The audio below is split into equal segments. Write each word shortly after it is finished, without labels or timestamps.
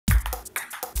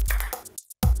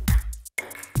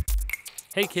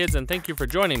Hey kids, and thank you for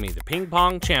joining me, the Ping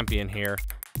Pong champion here.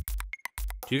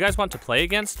 Do you guys want to play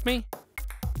against me?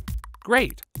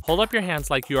 Great! Hold up your hands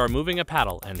like you are moving a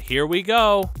paddle, and here we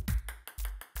go!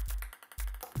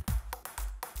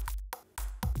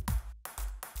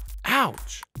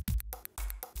 Ouch!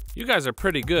 You guys are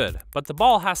pretty good, but the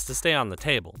ball has to stay on the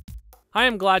table. I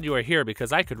am glad you are here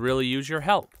because I could really use your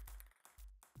help.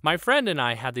 My friend and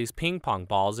I had these ping pong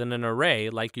balls in an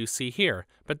array like you see here,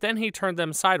 but then he turned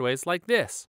them sideways like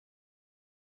this.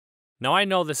 Now I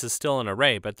know this is still an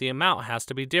array, but the amount has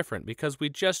to be different because we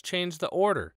just changed the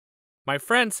order. My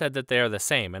friend said that they are the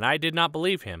same, and I did not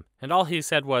believe him, and all he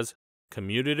said was,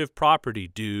 "Commutative property,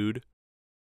 dude."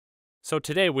 So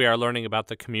today we are learning about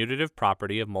the commutative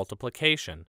property of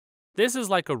multiplication. This is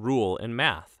like a rule in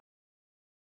math.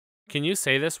 Can you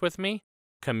say this with me?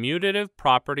 Commutative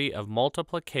property of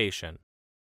multiplication.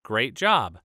 Great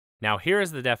job. Now here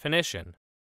is the definition.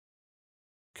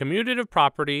 Commutative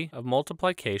property of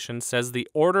multiplication says the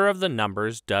order of the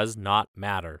numbers does not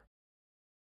matter.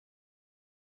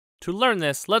 To learn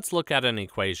this, let's look at an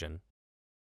equation.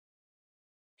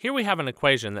 Here we have an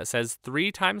equation that says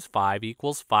 3 times 5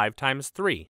 equals 5 times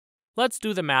 3. Let's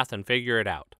do the math and figure it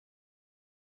out.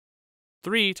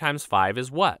 3 times 5 is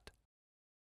what?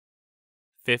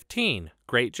 15.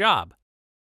 Great job.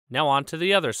 Now on to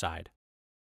the other side.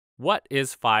 What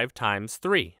is 5 times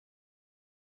 3?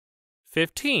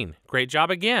 15. Great job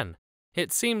again.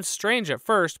 It seemed strange at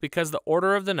first because the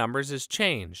order of the numbers is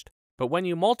changed, but when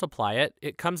you multiply it,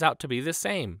 it comes out to be the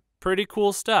same. Pretty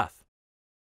cool stuff.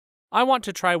 I want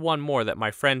to try one more that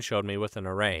my friend showed me with an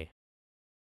array.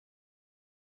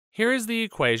 Here is the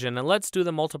equation, and let's do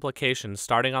the multiplication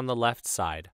starting on the left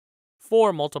side.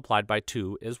 4 multiplied by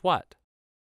 2 is what?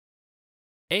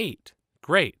 8.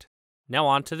 Great. Now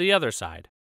on to the other side.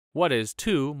 What is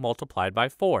 2 multiplied by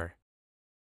 4?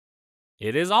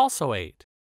 It is also 8.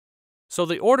 So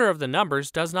the order of the numbers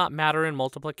does not matter in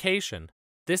multiplication.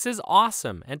 This is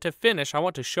awesome, and to finish I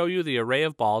want to show you the array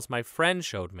of balls my friend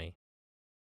showed me.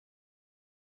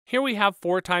 Here we have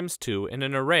 4 times 2 in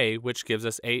an array which gives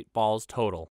us 8 balls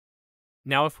total.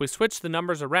 Now if we switch the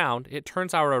numbers around, it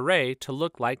turns our array to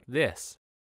look like this.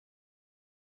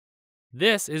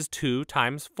 This is 2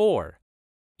 times 4.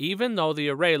 Even though the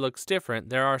array looks different,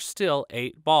 there are still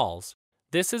 8 balls.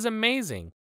 This is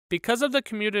amazing. Because of the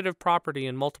commutative property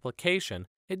in multiplication,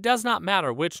 it does not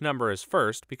matter which number is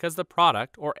first because the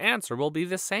product or answer will be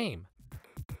the same.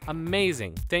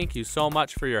 Amazing. Thank you so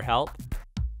much for your help.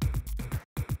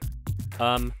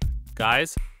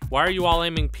 Guys, why are you all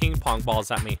aiming ping pong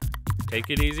balls at me? Take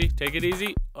it easy, take it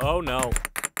easy. Oh no.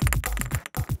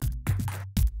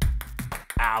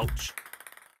 Ouch.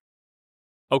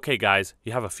 Okay guys,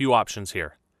 you have a few options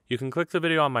here. You can click the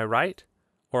video on my right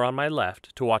or on my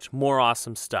left to watch more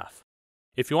awesome stuff.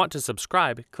 If you want to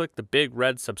subscribe, click the big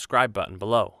red subscribe button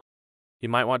below. You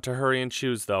might want to hurry and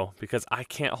choose though, because I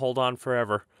can't hold on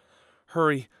forever.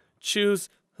 Hurry, choose.